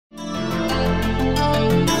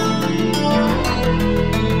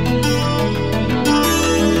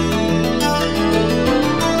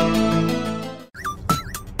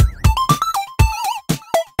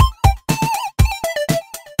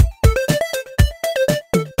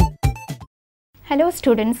Hello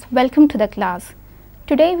students, welcome to the class.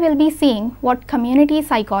 Today we'll be seeing what community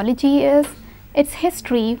psychology is, its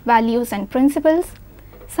history, values and principles,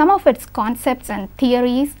 some of its concepts and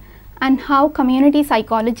theories, and how community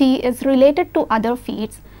psychology is related to other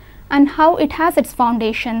fields and how it has its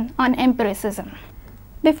foundation on empiricism.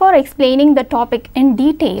 Before explaining the topic in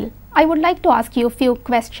detail, I would like to ask you a few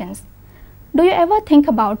questions. Do you ever think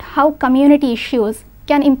about how community issues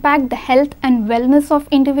can impact the health and wellness of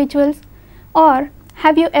individuals? Or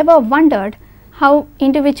have you ever wondered how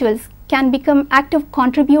individuals can become active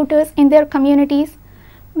contributors in their communities?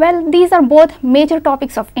 Well, these are both major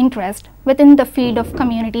topics of interest within the field of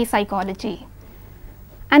community psychology.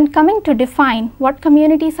 And coming to define what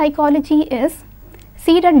community psychology is,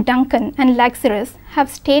 Cedar, Duncan and Laxaris have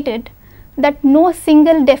stated that no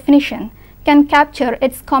single definition can capture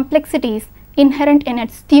its complexities inherent in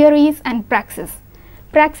its theories and praxis.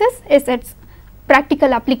 Praxis is its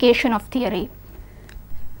practical application of theory.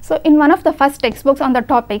 So in one of the first textbooks on the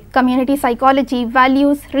topic, Community Psychology,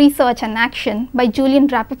 Values, Research and Action by Julian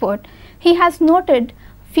Rappaport, he has noted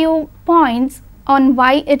few points on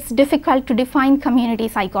why it's difficult to define community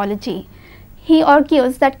psychology. He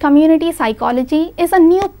argues that community psychology is a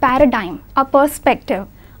new paradigm, a perspective,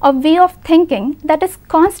 a way of thinking that is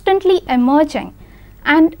constantly emerging,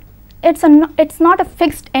 and it's not a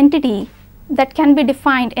fixed entity that can be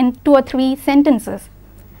defined in 2 or 3 sentences.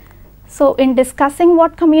 So in discussing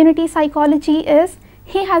what community psychology is,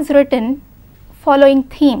 he has written following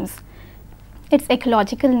themes. Its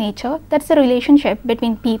ecological nature, that's the relationship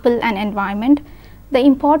between people and environment, the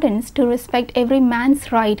importance to respect every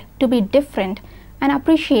man's right to be different and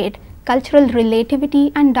appreciate cultural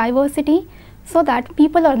relativity and diversity so that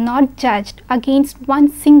people are not judged against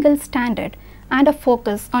one single standard, and a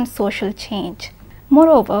focus on social change.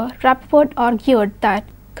 Moreover, Rappaport argued that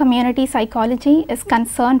community psychology is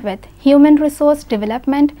concerned with human resource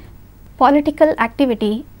development, political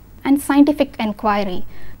activity, and scientific inquiry,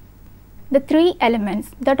 the 3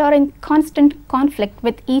 elements that are in constant conflict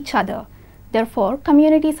with each other. Therefore,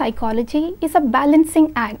 community psychology is a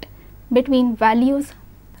balancing act between values,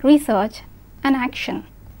 research, and action.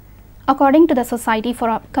 According to the Society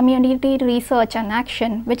for Community Research and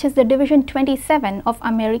Action, which is the Division 27 of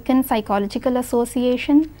American Psychological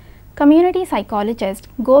Association, community psychologists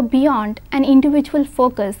go beyond an individual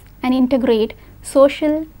focus and integrate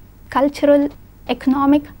social, cultural,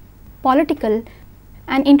 economic, political,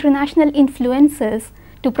 and international influences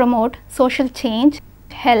to promote social change,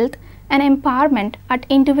 health, and empowerment at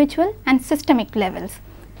individual and systemic levels.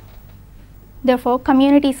 Therefore,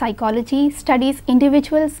 community psychology studies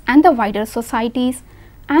individuals and the wider societies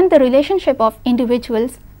and the relationship of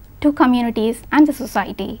individuals to communities and the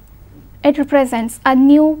society. It represents a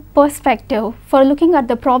new perspective for looking at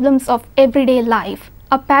the problems of everyday life,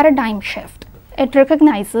 a paradigm shift. It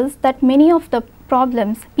recognizes that many of the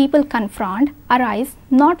problems people confront arise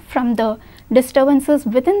not from the disturbances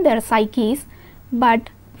within their psyches,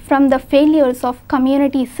 but from the failures of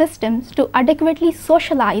community systems to adequately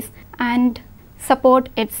socialize and support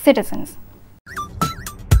its citizens.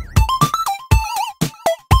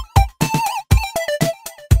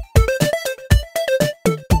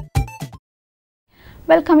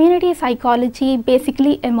 Well, community psychology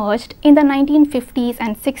basically emerged in the 1950s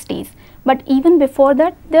and 60s, but even before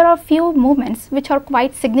that, there are few movements which are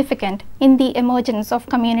quite significant in the emergence of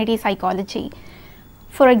community psychology.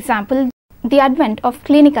 For example, the advent of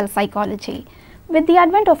clinical psychology. With the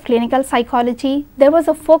advent of clinical psychology, there was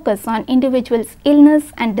a focus on individuals'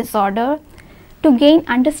 illness and disorder to gain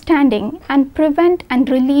understanding and prevent and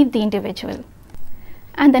relieve the individual.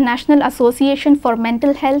 And the National Association for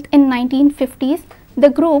Mental Health in 1950s, the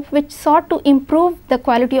group which sought to improve the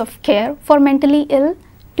quality of care for mentally ill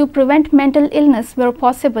to prevent mental illness where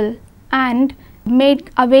possible and made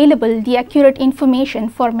available the accurate information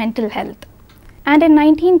for mental health. And in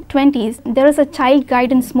 1920s, there is a child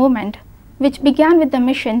guidance movement which began with the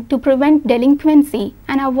mission to prevent delinquency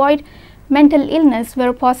and avoid mental illness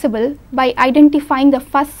where possible by identifying the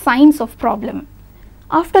first signs of problem.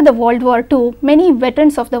 After the World War II, many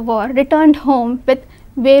veterans of the war returned home with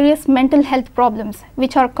various mental health problems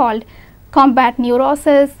which are called combat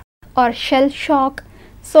neurosis or shell shock.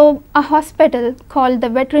 So a hospital called the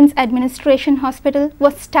Veterans Administration Hospital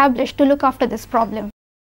was established to look after this problem.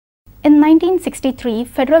 In 1963,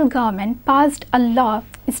 federal government passed a law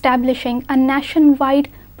establishing a nationwide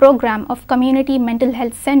program of community mental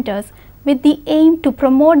health centers with the aim to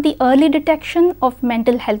promote the early detection of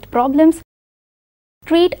mental health problems,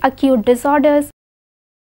 treat acute disorders,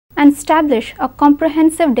 and establish a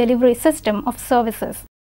comprehensive delivery system of services.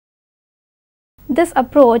 This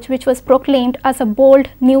approach, which was proclaimed as a bold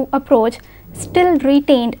new approach, still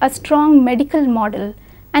retained a strong medical model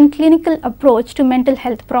and clinical approach to mental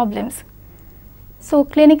health problems. So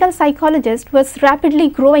clinical psychologist was rapidly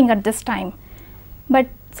growing at this time, but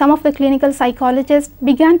some of the clinical psychologists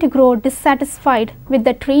began to grow dissatisfied with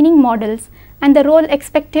the training models and the role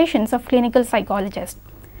expectations of clinical psychologists,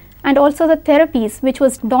 and also the therapies which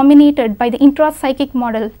was dominated by the intrapsychic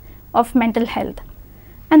model of mental health.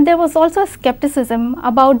 And there was also skepticism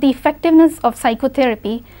about the effectiveness of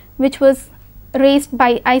psychotherapy, which was raised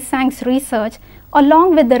by Eysenck's research,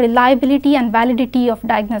 along with the reliability and validity of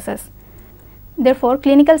diagnosis. Therefore,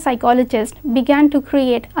 clinical psychologists began to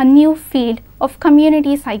create a new field of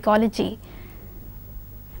community psychology.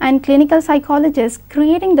 And clinical psychologists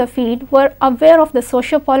creating the field were aware of the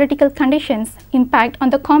socio-political conditions impact on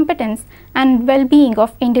the competence and well-being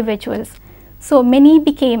of individuals. So many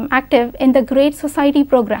became active in the Great Society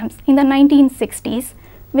programs in the 1960s,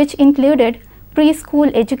 which included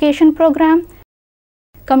preschool education program,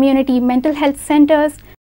 community mental health centers,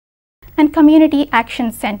 and community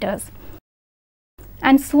action centers.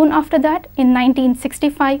 And soon after that, in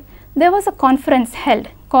 1965, there was a conference held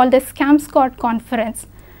called the Skamscott Conference,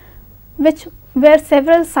 where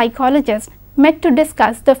several psychologists met to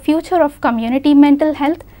discuss the future of community mental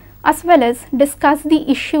health, as well as discuss the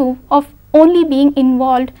issue of only being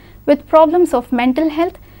involved with problems of mental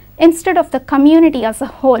health instead of the community as a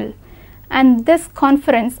whole. And this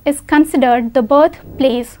conference is considered the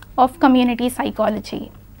birthplace of community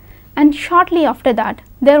psychology. And shortly after that,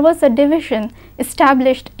 there was a division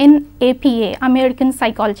established in APA, American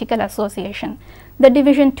Psychological Association, the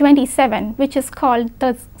Division 27, which is called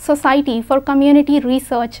the Society for Community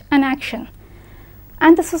Research and Action.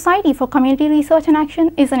 And the Society for Community Research and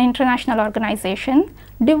Action is an international organization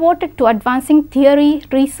devoted to advancing theory,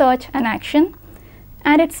 research, and action,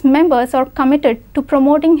 and its members are committed to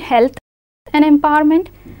promoting health and empowerment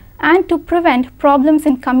and to prevent problems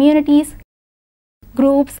in communities,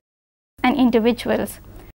 groups, and individuals.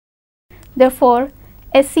 Therefore,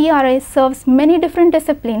 SCRA serves many different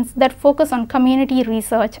disciplines that focus on community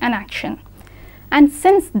research and action. And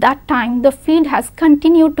since that time, the field has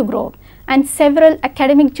continued to grow, and several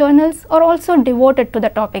academic journals are also devoted to the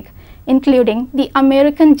topic, including the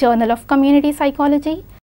American Journal of Community Psychology,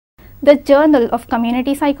 the Journal of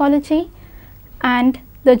Community Psychology, and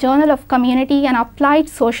the Journal of Community and Applied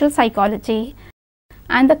Social Psychology,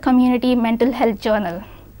 and the Community Mental Health Journal.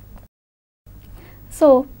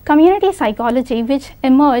 So, community psychology, which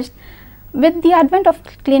emerged with the advent of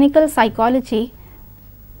clinical psychology,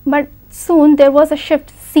 but soon there was a shift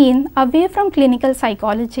seen away from clinical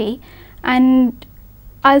psychology, and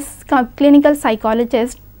as clinical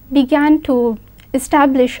psychologists began to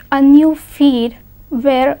establish a new field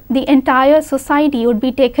where the entire society would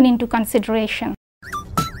be taken into consideration.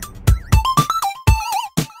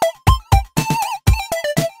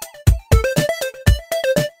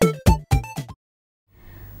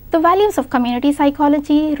 The values of community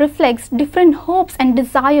psychology reflects different hopes and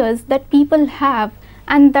desires that people have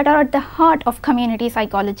and that are at the heart of community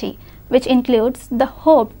psychology, which includes the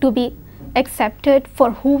hope to be accepted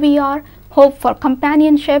for who we are, hope for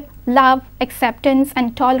companionship, love, acceptance,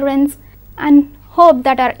 and tolerance, and hope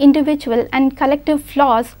that our individual and collective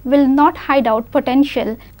flaws will not hide out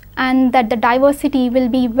potential and that the diversity will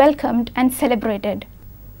be welcomed and celebrated.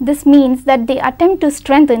 This means that they attempt to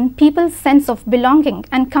strengthen people's sense of belonging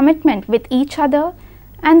and commitment with each other,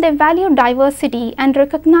 and they value diversity and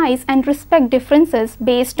recognize and respect differences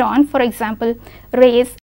based on, for example,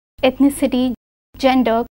 race, ethnicity,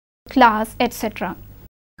 gender, class, etc.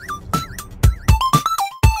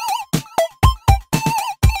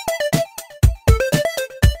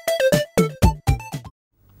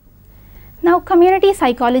 Now, community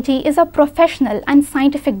psychology is a professional and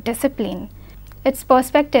scientific discipline. Its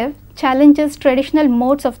perspective challenges traditional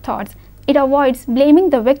modes of thoughts. It avoids blaming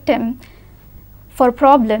the victim for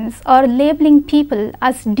problems or labeling people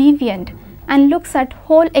as deviant, and looks at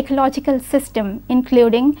whole ecological system,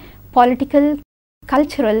 including political,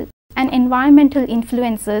 cultural, and environmental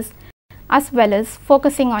influences, as well as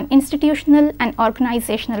focusing on institutional and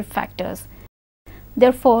organizational factors.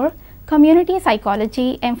 Therefore, community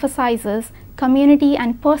psychology emphasizes community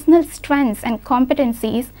and personal strengths and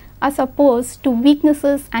competencies as opposed to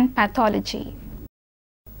weaknesses and pathology.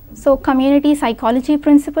 So, community psychology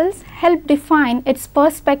principles help define its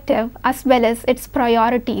perspective as well as its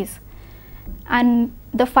priorities. And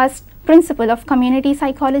the first principle of community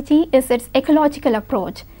psychology is its ecological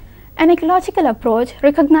approach. An ecological approach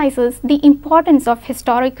recognizes the importance of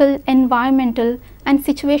historical, environmental, and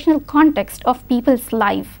situational context of people's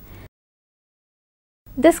life.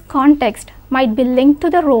 This context might be linked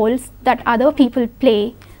to the roles that other people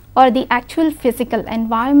play or the actual physical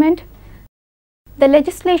environment, the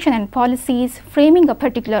legislation and policies framing a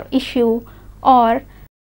particular issue, or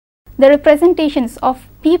the representations of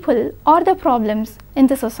people or the problems in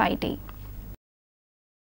the society.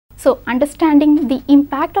 So, understanding the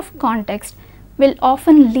impact of context will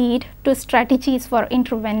often lead to strategies for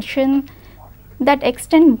intervention that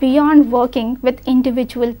extend beyond working with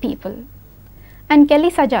individual people. And Kelly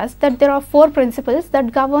suggests that there are 4 principles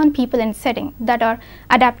that govern people in setting, that are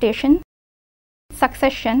adaptation,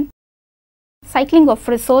 succession, cycling of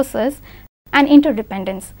resources, and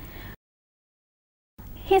interdependence.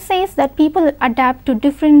 He says that people adapt to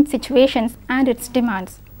different situations and its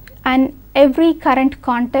demands, and every current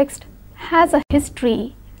context has a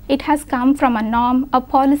history. It has come from a norm, a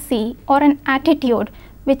policy, or an attitude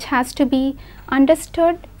which has to be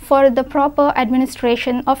understood for the proper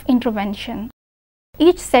administration of intervention.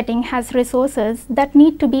 Each setting has resources that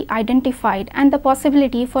need to be identified and the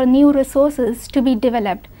possibility for new resources to be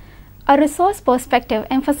developed. A resource perspective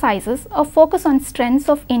emphasizes a focus on strengths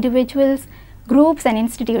of individuals, groups, and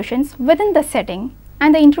institutions within the setting,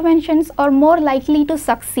 and the interventions are more likely to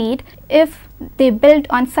succeed if they build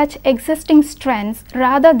on such existing strengths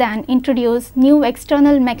rather than introduce new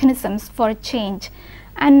external mechanisms for change.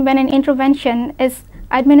 And when an intervention is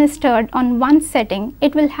administered on one setting,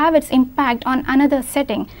 it will have its impact on another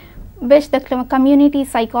setting, which the community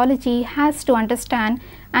psychology has to understand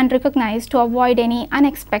and recognize to avoid any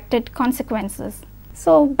unexpected consequences.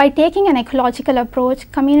 So, by taking an ecological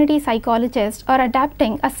approach, community psychologists are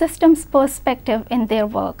adapting a systems perspective in their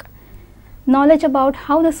work. Knowledge about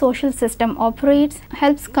how the social system operates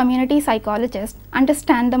helps community psychologists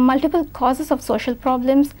understand the multiple causes of social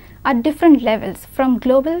problems at different levels, from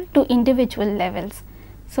global to individual levels.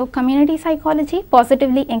 So, community psychology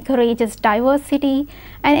positively encourages diversity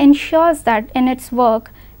and ensures that in its work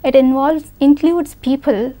it includes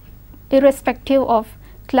people irrespective of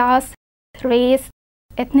class, race,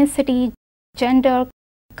 ethnicity, gender,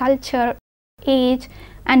 culture, age,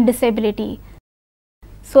 and disability.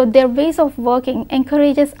 So, their ways of working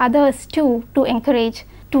encourages others too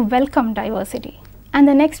to welcome diversity. And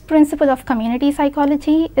the next principle of community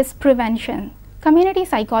psychology is prevention. Community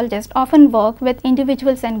psychologists often work with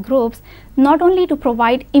individuals and groups not only to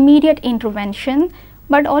provide immediate intervention,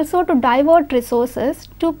 but also to divert resources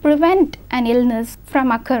to prevent an illness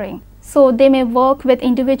from occurring. So, they may work with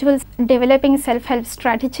individuals developing self-help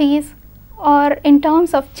strategies, or in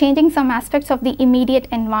terms of changing some aspects of the immediate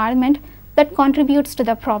environment that contributes to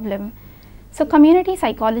the problem. So, community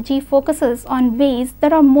psychology focuses on ways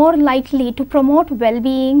that are more likely to promote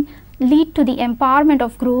well-being, lead to the empowerment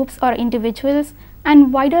of groups or individuals,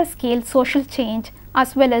 and wider scale social change,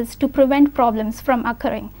 as well as to prevent problems from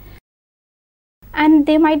occurring. And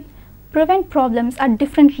they might prevent problems at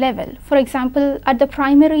different level. For example, at the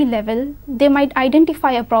primary level, they might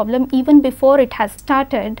identify a problem even before it has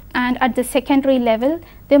started, and at the secondary level,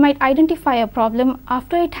 they might identify a problem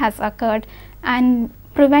after it has occurred and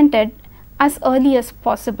prevent it as early as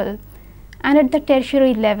possible. And at the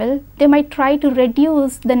tertiary level, they might try to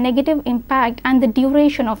reduce the negative impact and the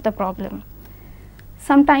duration of the problem.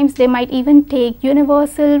 Sometimes they might even take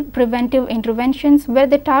universal preventive interventions where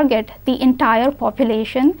they target the entire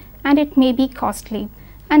population, and it may be costly.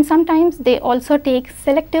 And sometimes they also take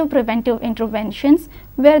selective preventive interventions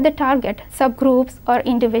where they target subgroups or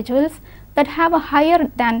individuals that have a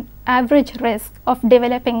higher than average risk of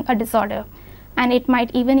developing a disorder, and it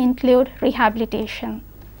might even include rehabilitation.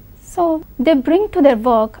 So, they bring to their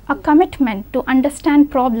work a commitment to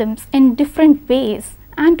understand problems in different ways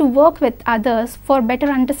and to work with others for better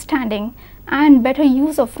understanding and better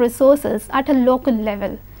use of resources at a local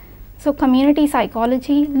level. So, community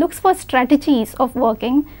psychology looks for strategies of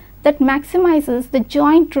working that maximizes the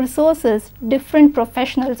joint resources different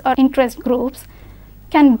professionals or interest groups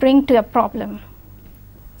can bring to a problem.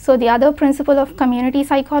 So, the other principle of community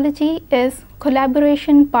psychology is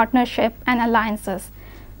collaboration, partnership, and alliances.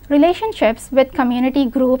 Relationships with community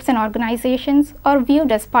groups and organizations are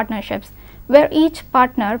viewed as partnerships, where each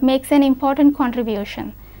partner makes an important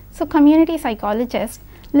contribution. So, community psychologists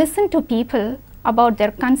listen to people about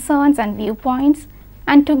their concerns and viewpoints,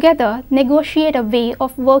 and together negotiate a way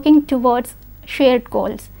of working towards shared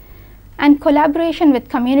goals. And collaboration with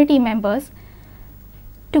community members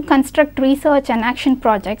to construct research and action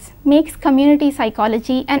projects makes community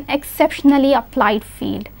psychology an exceptionally applied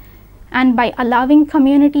field. And by allowing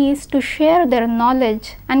communities to share their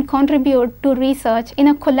knowledge and contribute to research in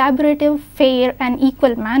a collaborative, fair, and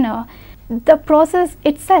equal manner, the process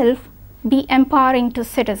itself be empowering to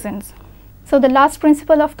citizens. So, the last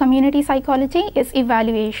principle of community psychology is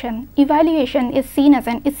evaluation. Evaluation is seen as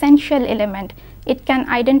an essential element It can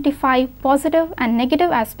identify positive and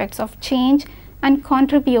negative aspects of change and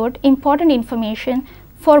contribute important information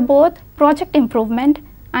for both project improvement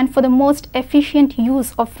and for the most efficient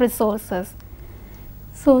use of resources.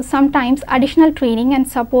 So sometimes additional training and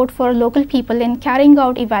support for local people in carrying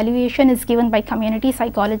out evaluation is given by community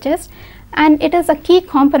psychologists, and it is a key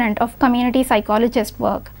component of community psychologist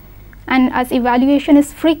work. And as evaluation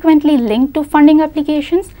is frequently linked to funding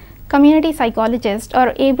applications, community psychologists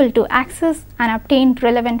are able to access and obtain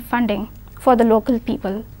relevant funding for the local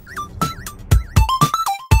people.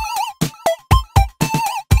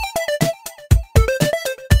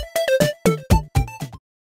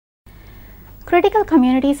 Critical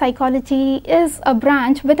community psychology is a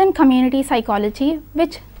branch within community psychology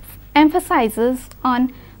which emphasizes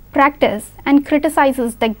on practice and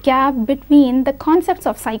criticizes the gap between the concepts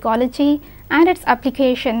of psychology and its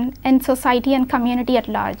application in society and community at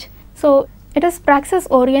large. So it is praxis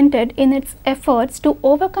oriented in its efforts to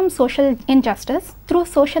overcome social injustice through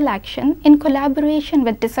social action in collaboration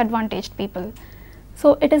with disadvantaged people.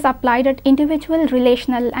 So it is applied at individual,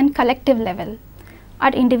 relational and collective level.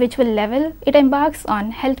 At individual level, it embarks on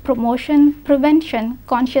health promotion, prevention,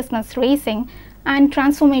 consciousness raising and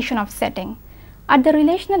transformation of setting. At the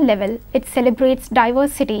relational level, it celebrates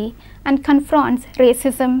diversity and confronts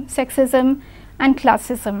racism, sexism and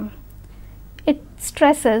classism. It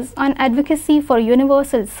stresses on advocacy for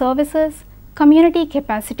universal services, community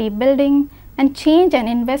capacity building and change and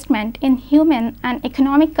investment in human and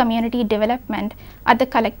economic community development at the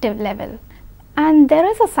collective level. And there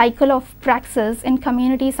is a cycle of praxis in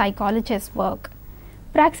community psychologists' work.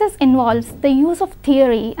 Praxis involves the use of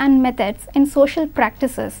theory and methods in social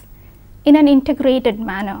practices in an integrated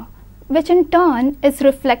manner, which in turn is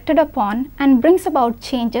reflected upon and brings about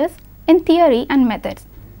changes in theory and methods.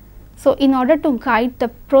 So in order to guide the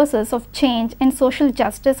process of change in social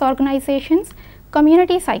justice organizations,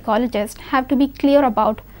 community psychologists have to be clear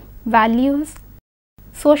about values,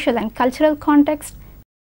 social and cultural context,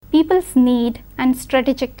 people's need and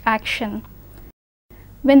strategic action.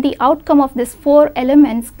 When the outcome of these four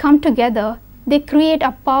elements come together, they create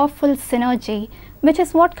a powerful synergy, which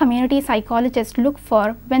is what community psychologists look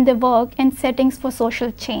for when they work in settings for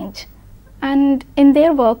social change. And in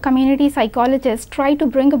their work, community psychologists try to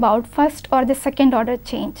bring about first or the second order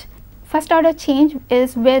change. First order change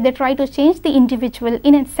is where they try to change the individual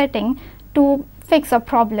in a setting to fix a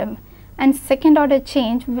problem. And second order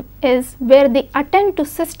change is where they attend to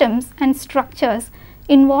systems and structures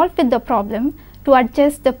involved with the problem to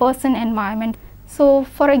adjust the person environment. So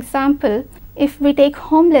for example, if we take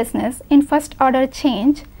homelessness in first order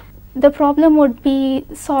change, the problem would be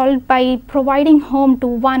solved by providing home to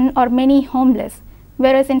one or many homeless,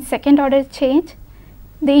 whereas in second order change,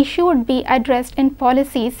 the issue would be addressed in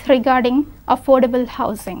policies regarding affordable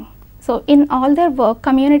housing. So in all their work,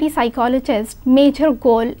 community psychologists' major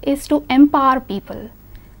goal is to empower people,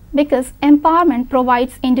 because empowerment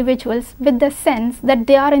provides individuals with the sense that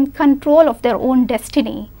they are in control of their own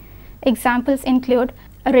destiny. Examples include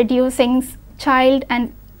reducing child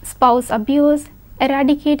and spouse abuse,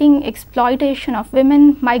 eradicating exploitation of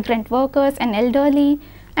women, migrant workers and elderly,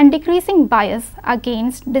 and decreasing bias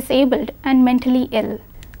against disabled and mentally ill.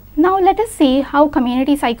 Now let us see how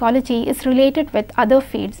community psychology is related with other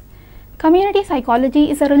fields. Community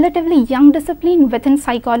psychology is a relatively young discipline within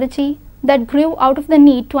psychology that grew out of the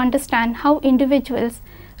need to understand how individuals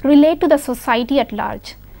relate to the society at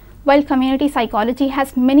large. While community psychology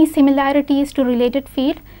has many similarities to related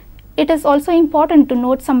fields, it is also important to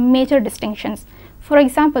note some major distinctions. For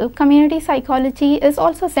example, community psychology is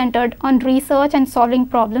also centered on research and solving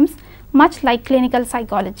problems, much like clinical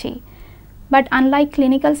psychology. But unlike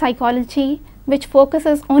clinical psychology, which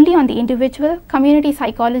focuses only on the individual, community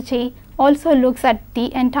psychology also looks at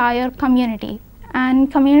the entire community.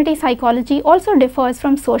 And community psychology also differs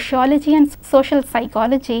from sociology and social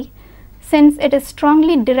psychology, since it is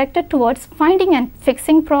strongly directed towards finding and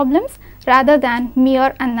fixing problems rather than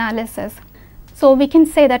mere analysis. So we can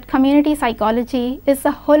say that community psychology is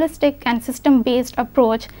a holistic and system-based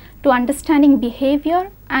approach to understanding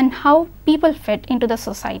behavior and how people fit into the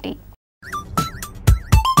society.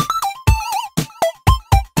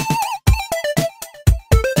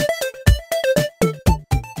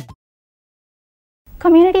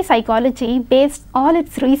 Community psychology based all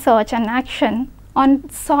its research and action on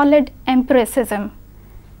solid empiricism.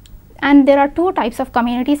 And there are two types of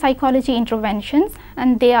community psychology interventions,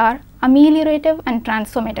 and they are ameliorative and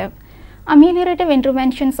transformative. Ameliorative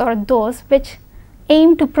interventions are those which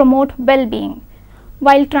aim to promote well-being,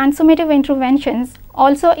 while transformative interventions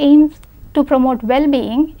also aim to promote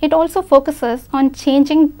well-being. It also focuses on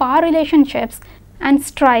changing power relationships and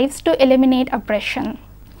strives to eliminate oppression.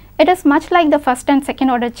 It is much like the first and second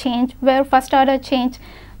order change, where first order change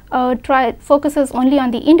focuses only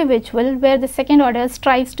on the individual, where the second order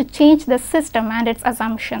strives to change the system and its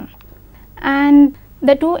assumption. And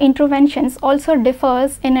the two interventions also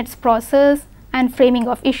differs in its process and framing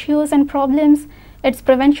of issues and problems, its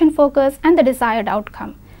prevention focus, and the desired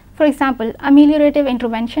outcome. For example, ameliorative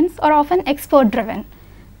interventions are often expert driven.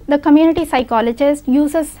 The community psychologist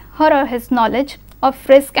uses her or his knowledge of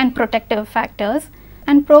risk and protective factors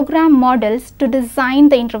and program models to design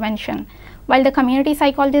the intervention, while the community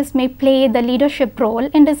psychologist may play the leadership role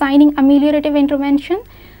in designing ameliorative intervention.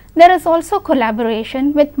 There is also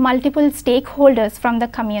collaboration with multiple stakeholders from the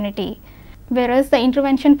community, whereas the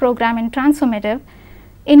intervention program in transformative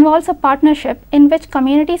involves a partnership in which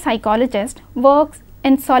community psychologist works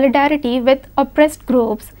in solidarity with oppressed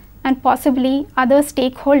groups and possibly other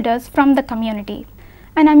stakeholders from the community.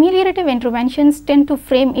 And ameliorative interventions tend to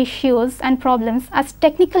frame issues and problems as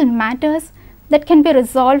technical matters that can be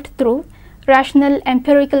resolved through rational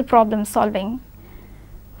empirical problem solving.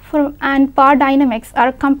 And power dynamics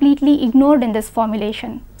are completely ignored in this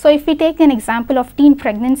formulation. So if we take an example of teen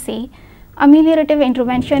pregnancy, ameliorative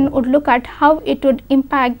intervention would look at how it would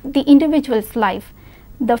impact the individual's life,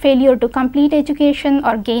 the failure to complete education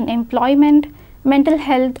or gain employment, mental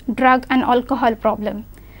health, drug and alcohol problem.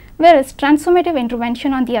 Whereas transformative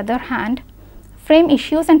intervention, on the other hand, frame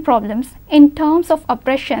issues and problems in terms of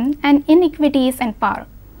oppression and inequities in power.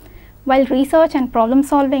 While research and problem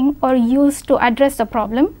solving are used to address the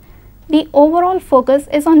problem, the overall focus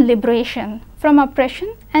is on liberation from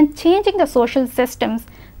oppression and changing the social systems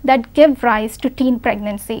that give rise to teen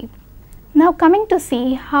pregnancy. Now coming to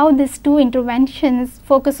see how these two interventions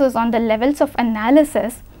focuses on the levels of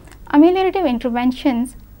analysis, ameliorative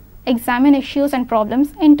interventions examine issues and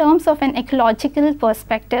problems in terms of an ecological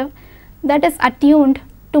perspective that is attuned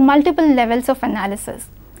to multiple levels of analysis.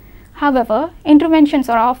 However, interventions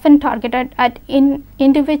are often targeted at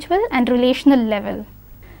individual and relational level,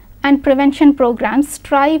 and prevention programs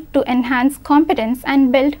strive to enhance competence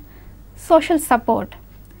and build social support.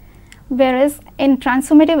 Whereas in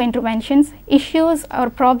transformative interventions, issues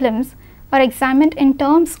or problems are examined in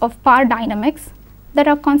terms of power dynamics that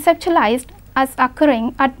are conceptualized as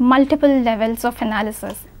occurring at multiple levels of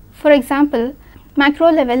analysis. For example,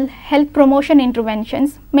 macro level health promotion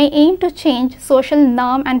interventions may aim to change social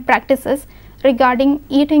norm and practices regarding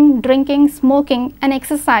eating, drinking, smoking and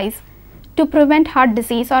exercise to prevent heart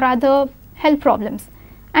disease or other health problems.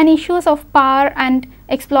 And issues of power and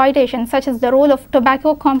exploitation, such as the role of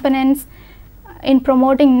tobacco components in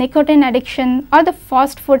promoting nicotine addiction, or the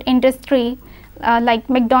fast food industry like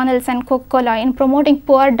McDonald's and Coca-Cola in promoting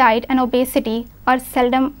poor diet and obesity, are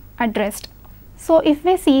seldom addressed. So if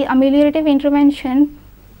we see, ameliorative intervention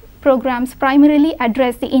programs primarily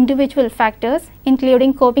address the individual factors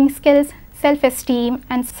including coping skills, self-esteem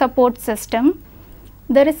and support system.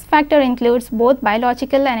 The risk factor includes both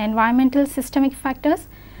biological and environmental systemic factors,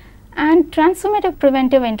 and transformative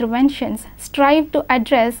preventive interventions strive to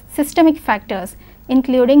address systemic factors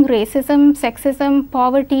including racism, sexism,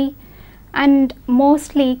 poverty, and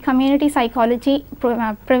mostly community psychology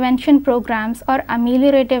prevention programs are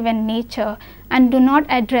ameliorative in nature and do not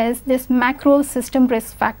address these macro system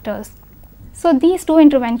risk factors. So these two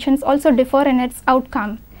interventions also differ in its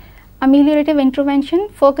outcome. Ameliorative intervention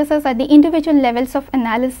focuses at the individual levels of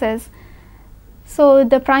analysis. So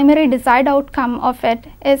the primary desired outcome of it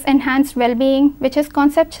is enhanced well-being, which is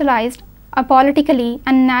conceptualized apolitically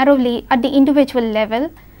and narrowly at the individual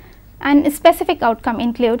level. And a specific outcome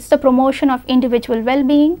includes the promotion of individual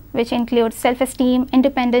well-being, which includes self-esteem,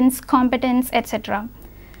 independence, competence, etc.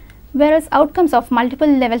 Whereas outcomes of multiple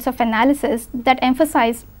levels of analysis that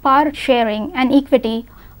emphasize power sharing and equity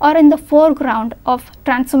are in the foreground of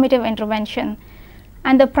transformative intervention.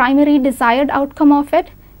 And the primary desired outcome of it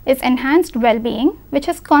is enhanced well-being, which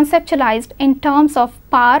is conceptualized in terms of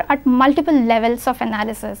power at multiple levels of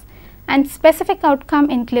analysis. And specific outcome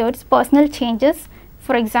includes personal changes,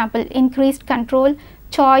 for example, increased control,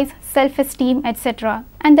 choice, self-esteem, etc.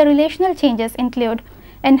 And the relational changes include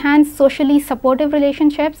enhanced socially supportive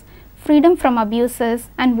relationships, freedom from abuses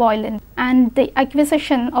and violence, and the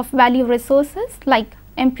acquisition of value resources like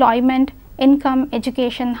employment, income,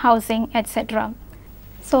 education, housing, etc.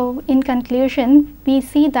 So in conclusion, we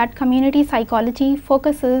see that community psychology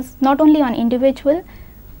focuses not only on individual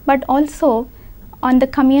but also on the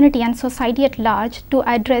community and society at large to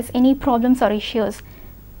address any problems or issues.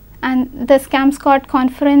 And the Scamscott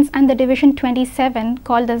Conference and the Division 27,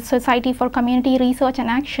 called the Society for Community Research and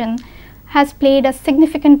Action, has played a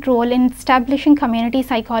significant role in establishing community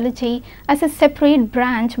psychology as a separate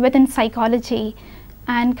branch within psychology,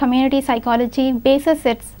 and community psychology bases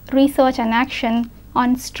its research and action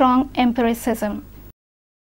on strong empiricism.